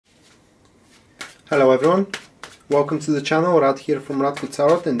Hello everyone, welcome to the channel. Rad here from Radko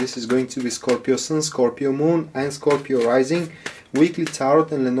Tarot, and this is going to be Scorpio Sun, Scorpio Moon and Scorpio Rising weekly tarot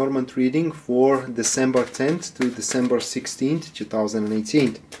and Lenormand reading for December 10th to December 16th,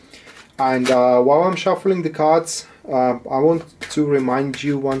 2018. And while I'm shuffling the cards, I want to remind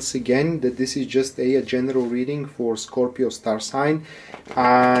you once again that this is just a general reading for Scorpio star sign,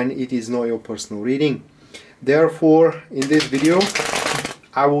 and it is not your personal reading. Therefore, in this video,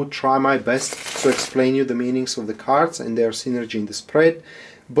 I will try my best to explain you the meanings of the cards and their synergy in the spread,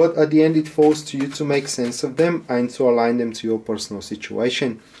 but at the end it falls to you to make sense of them and to align them to your personal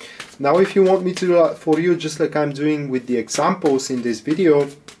situation. Now, if you want me to do that for you, just like I'm doing with the examples in this video,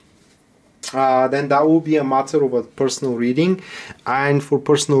 then that will be a matter of a personal reading. And for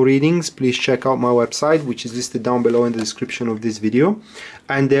personal readings, please check out my website, which is listed down below in the description of this video,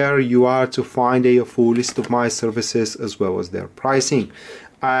 and there you are to find a full list of my services as well as their pricing.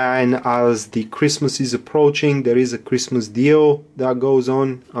 And as the Christmas is approaching, there is a Christmas deal that goes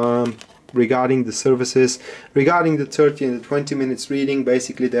on regarding the services. Regarding the 30 and the 20 minutes reading,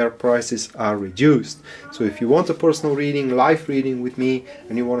 basically their prices are reduced. So if you want a personal reading, live reading with me,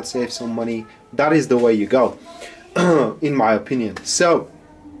 and you want to save some money, that is the way you go, in my opinion. So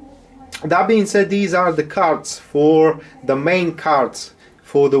that being said, these are the cards for the main cards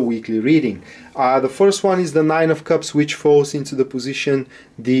for the weekly reading. The first one is the Nine of Cups, which falls into the position,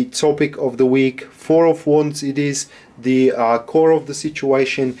 the topic of the week. Four of Wands, it is the core of the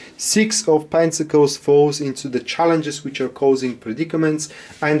situation. Six of Pentacles falls into the challenges which are causing predicaments.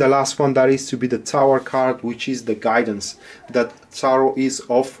 And the last one, that is to be the Tower card, which is the guidance that Tarot is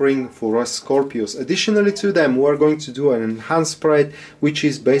offering for us Scorpios. Additionally to them, we're going to do an enhanced spread, which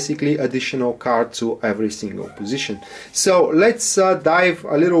is basically additional card to every single position. So let's dive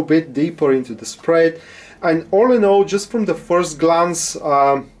a little bit deeper into the spread. And all in all, just from the first glance,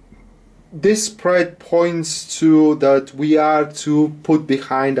 this spread points to that we are to put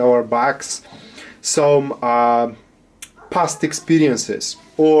behind our backs some past experiences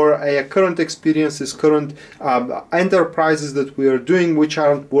or current experiences, current enterprises that we are doing which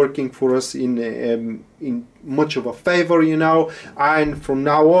aren't working for us in much of a favor, you know. And from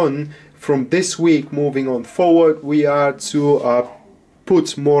now on, from this week moving on forward, we are to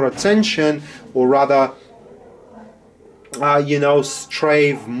put more attention, or rather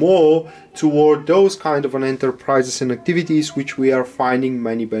strive more toward those kind of enterprises and activities which we are finding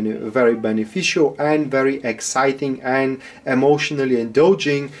very beneficial and very exciting and emotionally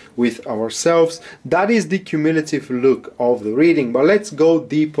indulging with ourselves. That is the cumulative look of the reading, but let's go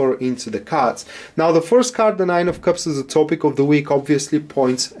deeper into the cards. Now, the first card, the Nine of Cups, as a topic of the week, obviously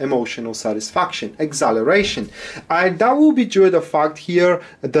points emotional satisfaction, exhilaration, and that will be due to the fact here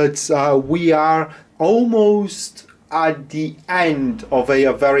that we are almost at the end of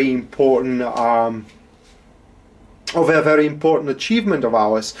a very important achievement of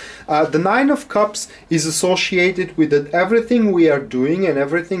ours. The Nine of Cups is associated with that everything we are doing and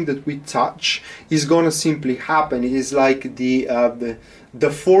everything that we touch is going to simply happen. It is like the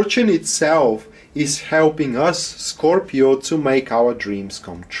fortune itself is helping us, Scorpio, to make our dreams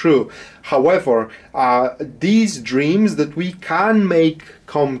come true. However, these dreams that we can make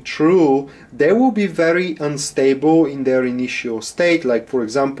come true, they will be very unstable in their initial state. Like, for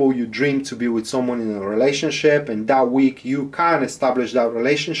example, you dream to be with someone in a relationship, and that week you can establish that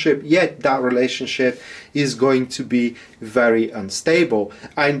relationship, yet that relationship is going to be very unstable.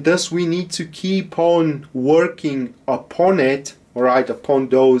 And thus we need to keep on working upon it, alright, upon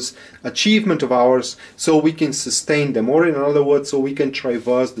those achievement of ours, so we can sustain them, or in other words, so we can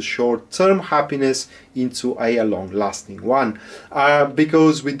traverse the short-term happiness into a long-lasting one.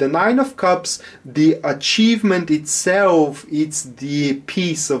 Because with the Nine of Cups, the achievement itself, it's the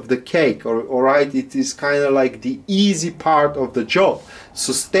piece of the cake, alright, it is kind of like the easy part of the job.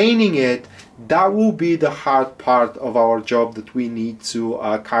 Sustaining it, that will be the hard part of our job that we need to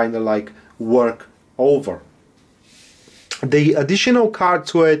kind of like work over. The additional card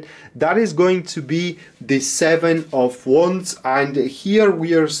to it, that is going to be the Seven of Wands, and here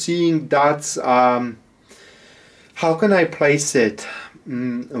we are seeing that, how can I place it,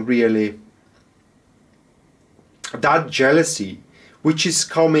 really, that jealousy which is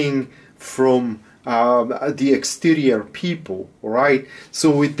coming from the exterior people, right? So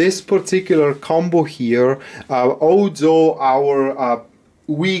with this particular combo here, although our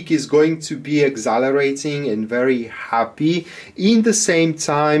week is going to be exhilarating and very happy. In the same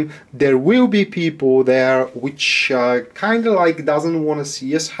time, there will be people there which kind of like doesn't want to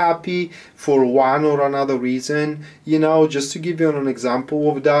see us happy for one or another reason. You know, just to give you an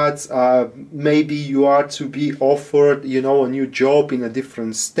example of that, maybe you are to be offered, you know, a new job in a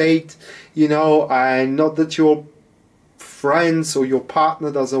different state, you know, and not that your friends or your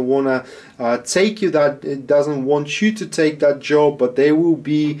partner doesn't want to take you, that it doesn't want you to take that job, but they will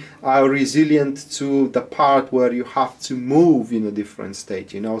be resilient to the part where you have to move in a different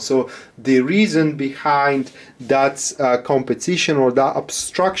state, you know. So the reason behind that competition or that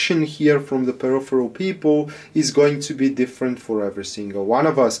obstruction here from the peripheral people is going to be different for every single one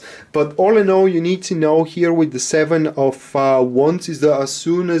of us. But all in all, you need to know here with the Seven of Wands is that as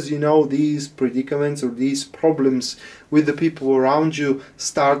soon as, you know, these predicaments or these problems with the people around you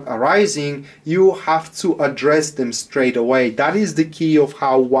start arising, you have to address them straight away. That is the key of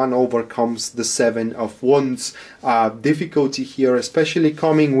how one overcomes the Seven of Wands difficulty here, especially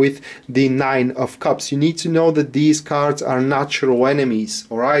coming with the Nine of Cups. You need to know that these cards are natural enemies,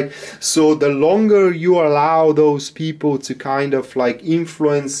 all right? So the longer you allow those people to kind of like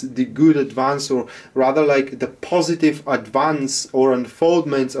influence the good advance, or rather like the positive advance or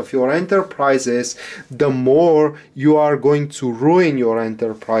unfoldment of your enterprises, the more you are going to ruin your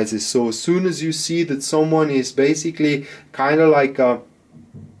enterprises. So as soon as you see that someone is basically kind of like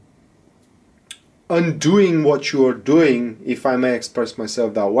undoing what you're doing, if I may express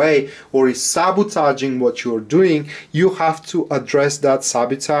myself that way, or is sabotaging what you're doing, you have to address that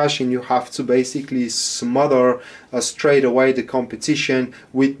sabotage, and you have to basically smother straight away the competition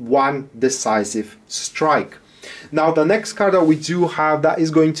with one decisive strike. Now the next card that we do have, that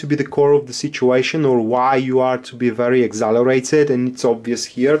is going to be the core of the situation, or why you are to be very exhilarated, and it's obvious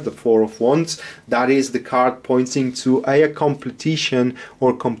here, the Four of Wands. That is the card pointing to a completion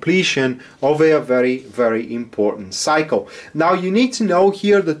or completion of a very, very important cycle. Now you need to know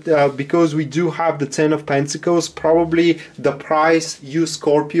here that because we do have the Ten of Pentacles, probably the price you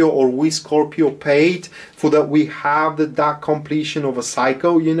Scorpio or we Scorpio paid for that we have that completion of a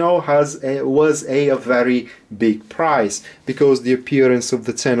cycle, you know, was a very big price, because the appearance of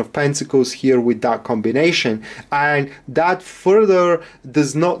the Ten of Pentacles here with that combination, and that further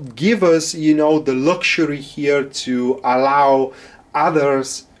does not give us, you know, the luxury here to allow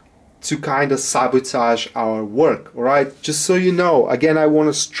others to kind of sabotage our work. All right, just so you know, again, I want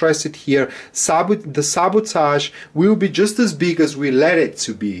to stress it here, the sabotage will be just as big as we let it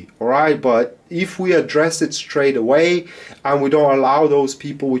to be. All right, but if we address it straight away and we don't allow those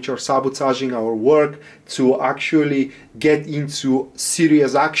people which are sabotaging our work to actually get into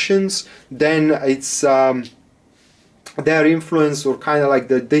serious actions, then it's their influence, or kind of like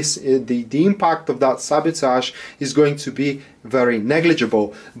the impact of that sabotage is going to be very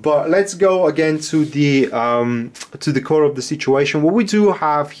negligible. But let's go again to the core of the situation. What we do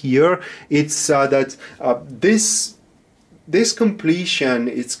have here, it's that this completion,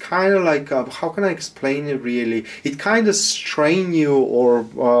 it's kind of like how can I explain it really? It kind of strain you, or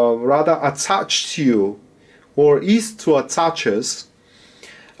rather attach you, or is to attach us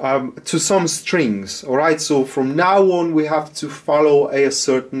to some strings. All right, so from now on we have to follow a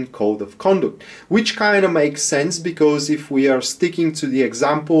certain code of conduct, which kind of makes sense, because if we are sticking to the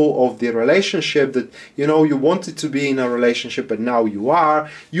example of the relationship, that, you know, you wanted to be in a relationship but now you are,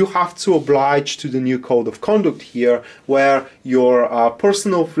 you have to oblige to the new code of conduct here, where your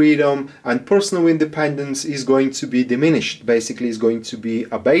personal freedom and personal independence is going to be diminished, basically is going to be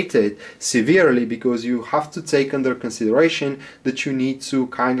abated severely, because you have to take under consideration that you need to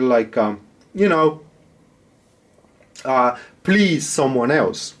kind of like you know, please someone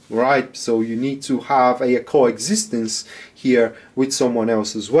else, right? So you need to have a coexistence here with someone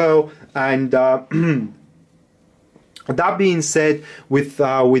else as well. And that being said, with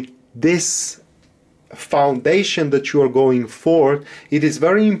this foundation that you are going for, it is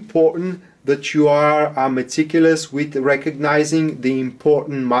very important that you are meticulous with recognizing the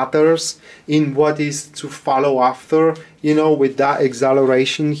important matters in what is to follow after, you know, with that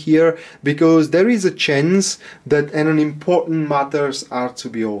exhilaration here, because there is a chance that an important matters are to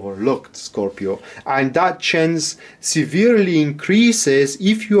be overlooked, Scorpio, and that chance severely increases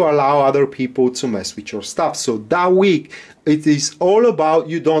if you allow other people to mess with your stuff. So that week, it is all about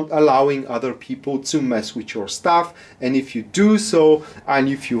you don't allowing other people to mess with your stuff. And if you do so, and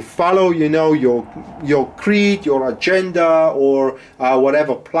if you follow, you know, your creed, your agenda, or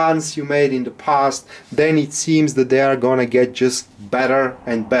whatever plans you made in the past, then it seems that they are gonna get just better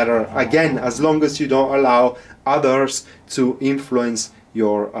and better again, as long as you don't allow others to influence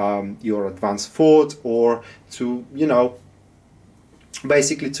your advanced thought, or to, you know,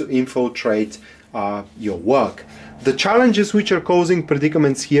 basically to infiltrate your work. The challenges which are causing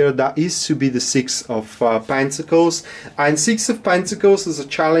predicaments here, that is to be the Six of Pentacles, and Six of Pentacles as a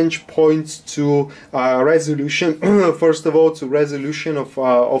challenge points to resolution. First of all, to resolution of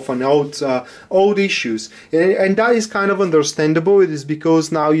an old issues, and that is kind of understandable. It is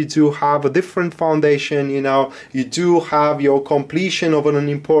because now you do have a different foundation. You know, you do have your completion of an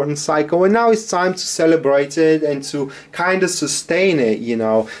important cycle, and now it's time to celebrate it and to kind of sustain it. You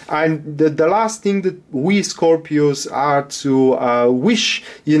know, and the last thing that we Scorpios are to wish,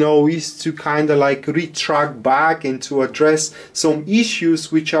 you know, is to kind of like retract back and to address some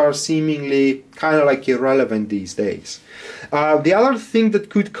issues which are seemingly kind of like irrelevant these days. The other thing that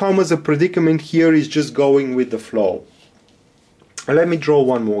could come as a predicament here is just going with the flow. Let me draw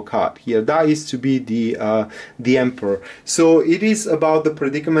one more card here. That is to be the Emperor. So it is about the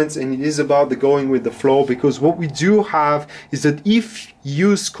predicaments, and it is about the going with the flow, because what we do have is that if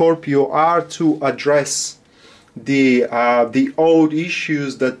you Scorpio are to address the old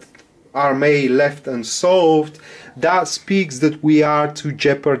issues that are maybe left unsolved, that speaks that we are to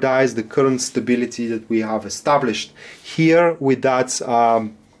jeopardize the current stability that we have established here with that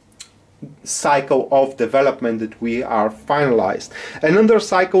cycle of development that we are finalized. Another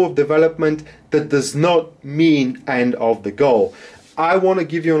cycle of development that does not mean end of the goal. I want to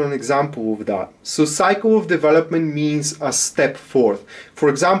give you an example of that. So cycle of development means a step forth. For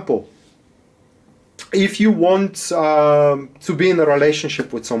example, if you want to be in a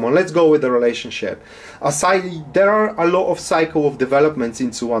relationship with someone, let's go with a relationship. There are a lot of cycle of developments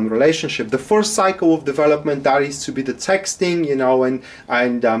into one relationship. The first cycle of development, that is to be the texting, you know, and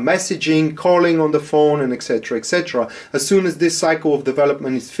messaging, calling on the phone, and etc, etc. As soon as this cycle of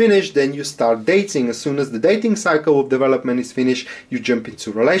development is finished, then you start dating. As soon as the dating cycle of development is finished, you jump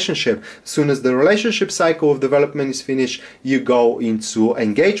into relationship. As soon as the relationship cycle of development is finished, you go into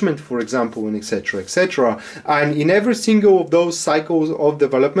engagement, for example, and etc, etc. And in every single of those cycles of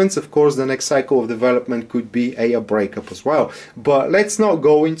developments, of course, the next cycle of development could be a breakup as well. But let's not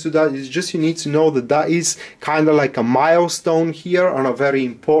go into that. It's just you need to know that that is kind of like a milestone here, and a very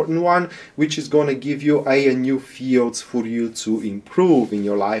important one, which is going to give you a new fields for you to improve in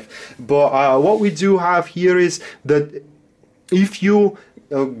your life. But what we do have here is that if you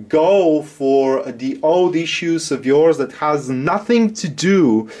go for the old issues of yours that has nothing to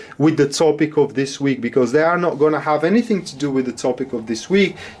do with the topic of this week, because they are not going to have anything to do with the topic of this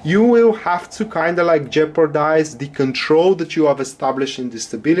week, you will have to kind of like jeopardize the control that you have established in the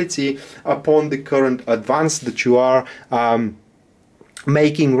stability upon the current advance that you are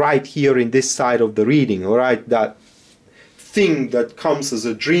making right here in this side of the reading. All right, that thing that comes as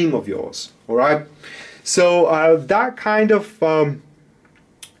a dream of yours. All right, so that kind of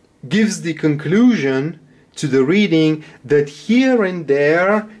gives the conclusion to the reading that here and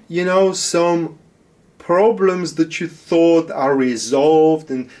there, you know, some problems that you thought are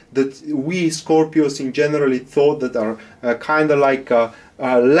resolved and that we Scorpios in generally thought that are kind of like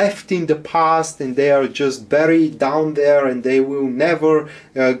left in the past, and they are just buried down there and they will never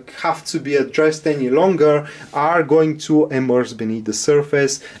have to be addressed any longer, are going to emerge beneath the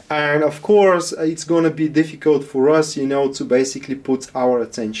surface. And of course it's going to be difficult for us, you know, to basically put our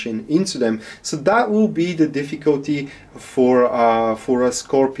attention into them. So that will be the difficulty for a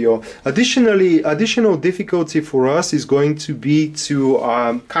Scorpio. Additional difficulty for us is going to be to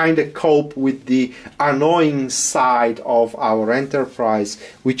kind of cope with the annoying side of our enterprise,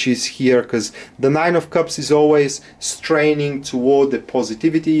 which is here, because the Nine of Cups is always straining toward the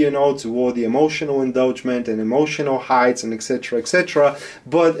positivity, you know, toward the emotional indulgence and emotional heights and etc, etc.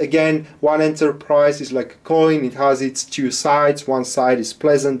 But again, one enterprise is like a coin. It has its two sides. One side is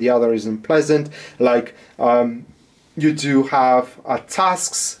pleasant, the other is unpleasant. Like you do have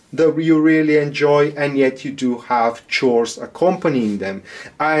tasks that you really enjoy, and yet you do have chores accompanying them.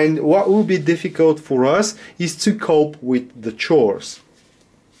 And what will be difficult for us is to cope with the chores.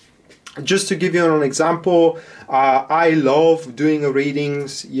 Just to give you an example, I love doing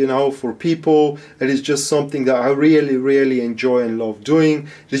readings, you know, for people. It is just something that I really enjoy and love doing.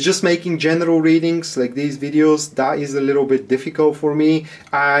 It's just making general readings like these videos, that is a little bit difficult for me,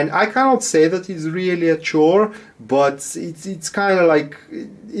 and I cannot say that it's really a chore, but it's kind of like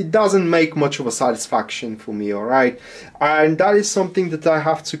it doesn't make much of a satisfaction for me. All right, and that is something that I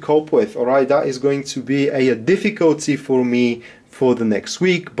have to cope with. All right, that is going to be a difficulty for me for the next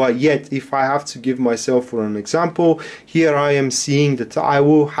week. But yet, if I have to give myself for an example, here I am seeing that I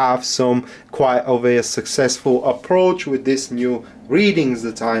will have some quite of a successful approach with this new readings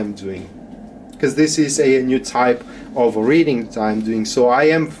that I am doing. because this is a new type of reading that I'm doing. So I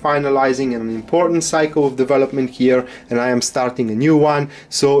am finalizing an important cycle of development here, and I am starting a new one.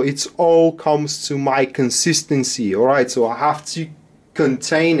 So it's all comes to my consistency. All right, so I have to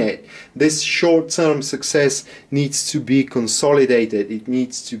contain it. This short-term success needs to be consolidated. It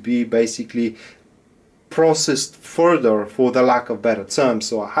needs to be basically processed further, for the lack of better terms.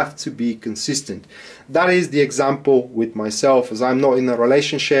 So I have to be consistent. That is the example with myself. As I'm not in a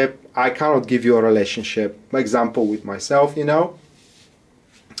relationship, I cannot give you a relationship example with myself, you know,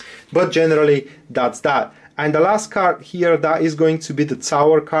 but generally that's that. And the last card here, that is going to be the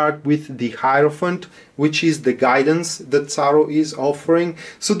Tower card with the Hierophant, which is the guidance that Tarot is offering.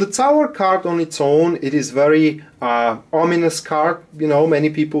 So the Tower card on its own, it is very ominous card. You know, many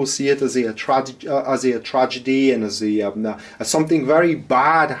people see it as a tragedy and as something very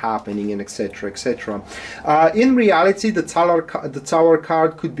bad happening, and etc. etc. In reality, the Tower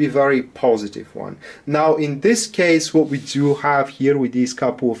card could be a very positive one. Now, in this case, what we do have here with these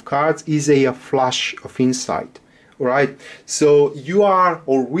couple of cards is a flash of insight. Right, so you are,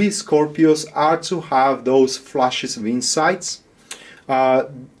 or we Scorpios are to have those flashes of insights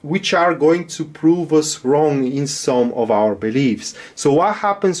which are going to prove us wrong in some of our beliefs. So what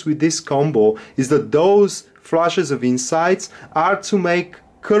happens with this combo is that those flashes of insights are to make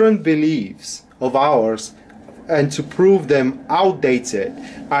current beliefs of ours and to prove them outdated.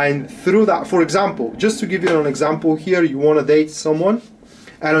 And through that, for example, just to give you an example here, you want to date someone,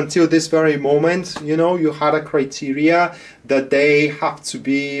 and until this very moment, you know, you had a criteria that they have to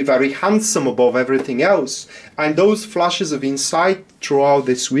be very handsome above everything else. And those flashes of insight throughout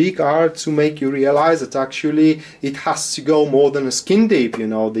this week are to make you realize that actually it has to go more than a skin deep. You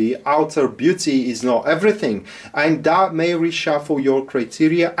know, the outer beauty is not everything. And that may reshuffle your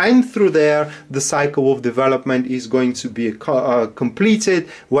criteria. And through there, the cycle of development is going to be completed,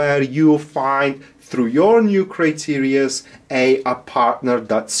 where you find through your new criterias a partner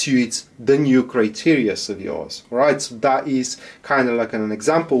that suits the new criterias of yours, right? So that is kind of like an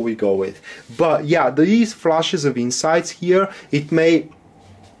example we go with. But yeah, these flashes of insights here,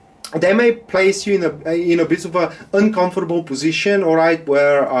 they may place you in a bit of an uncomfortable position, all right,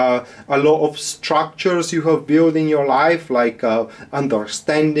 where a lot of structures you have built in your life, like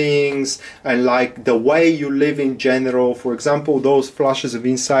understandings and like the way you live in general. For example, those flashes of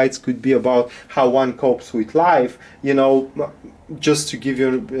insights could be about how one copes with life. You know, just to give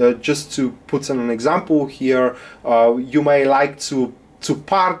you, just to put an example here, you may like to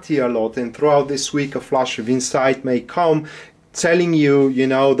party a lot, and throughout this week a flash of insight may come telling you, you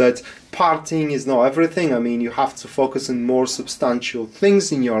know, that partying is not everything. I mean, you have to focus on more substantial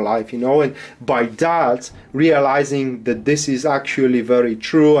things in your life, you know, and by that, realizing that this is actually very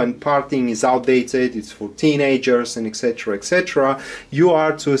true and partying is outdated, it's for teenagers and etc. etc. You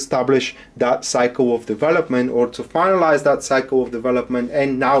are to establish that cycle of development, or to finalize that cycle of development,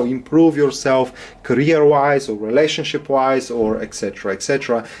 and now improve yourself career-wise or relationship-wise or etc.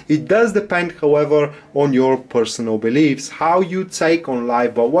 etc. It does depend, however, on your personal beliefs, how you take on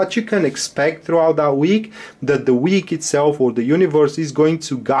life, but what you can expect throughout that week, that the week itself or the universe is going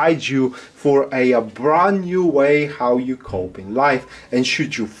to guide you for a brand new way how you cope in life. And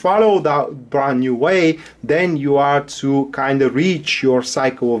should you follow that brand new way, then you are to kind of reach your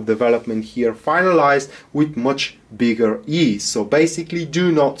cycle of development here finalized with much bigger ease. So basically,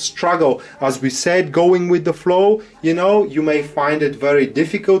 do not struggle. As we said, going with the flow, you know, you may find it very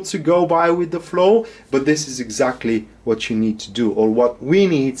difficult to go by with the flow, but this is exactly what you need to do, or what we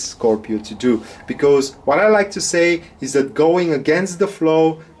need Scorpio to do. Because what I like to say is that going against the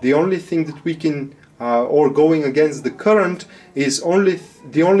flow, the only thing that we can or going against the current is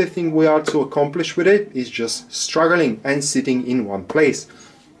the only thing we are to accomplish with it is just struggling and sitting in one place.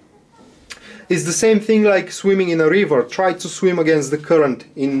 It's the same thing like swimming in a river. Try to swim against the current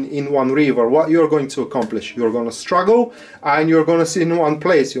in one river. What you're going to accomplish? You're going to struggle and you're going to sit in one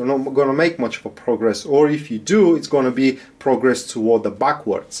place. You're not going to make much of a progress. Or if you do, it's going to be progress toward the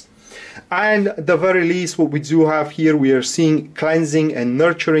backwards. And at the very least, what we do have here, we are seeing cleansing and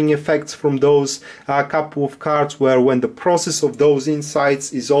nurturing effects from those couple of cards, where when the process of those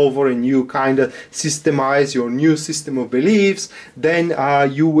insights is over and you kind of systemize your new system of beliefs, then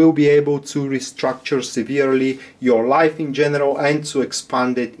you will be able to restructure severely your life in general and to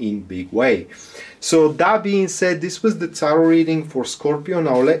expand it in big way. So that being said, this was the tarot reading for Scorpio.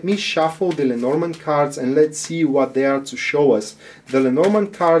 Now let me shuffle the Lenormand cards and let's see what they are to show us. The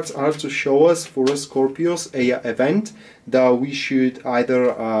Lenormand cards are to show us, for us Scorpios, a event that we should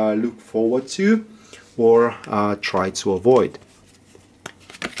either look forward to or try to avoid.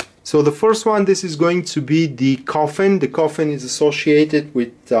 So the first one, this is going to be the Coffin. The Coffin is associated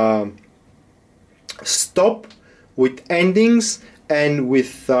with stop, with endings, and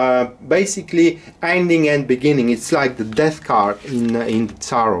with basically ending and beginning. It's like the death card in the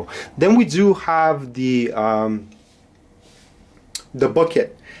tarot. Then we do have the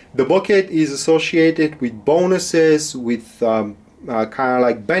bucket. The bucket is associated with bonuses, with kind of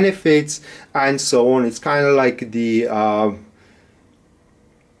like benefits and so on. It's kind of like the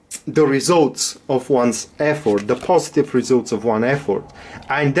results of one's effort, the positive results of one effort.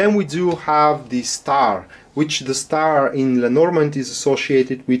 And then we do have the star, which the star in Lenormand is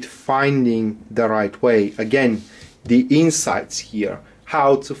associated with finding the right way. Again, the insights here,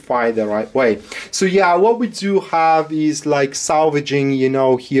 how to find the right way. So yeah, what we do have is like salvaging, you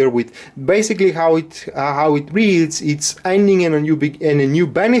know, here with basically how it reads. It's ending in a new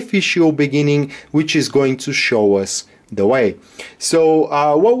beneficial beginning, which is going to show us the way. So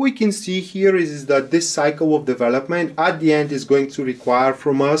what we can see here is that this cycle of development at the end is going to require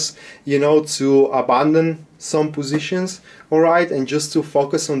from us, you know, to abandon some positions, all right, and just to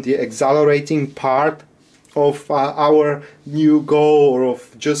focus on the exhilarating part of our new goal, or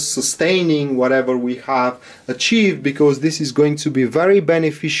of just sustaining whatever we have achieved, because this is going to be very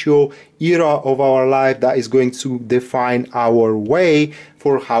beneficial era of our life that is going to define our way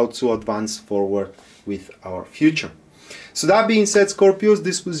for how to advance forward with our future. So that being said, Scorpios,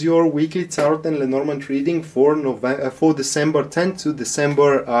 this was your weekly Tarot and Lenormand reading for December 10th to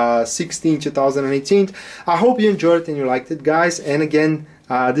December 16, 2018. I hope you enjoyed it and you liked it, guys. And again,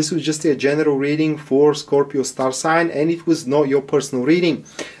 this was just a general reading for Scorpio star sign, and it was not your personal reading.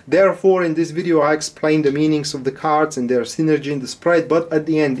 Therefore, in this video I explained the meanings of the cards and their synergy in the spread, but at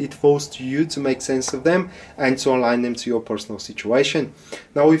the end it falls to you to make sense of them and to align them to your personal situation.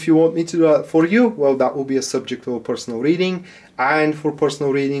 Now, if you want me to do that for you, well, that will be a subject of a personal reading. And for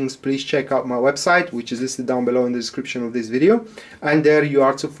personal readings, please check out my website, which is listed down below in the description of this video, and there you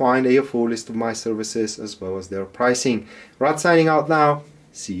are to find a full list of my services as well as their pricing. Rad signing out now.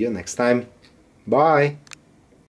 See you next time. Bye.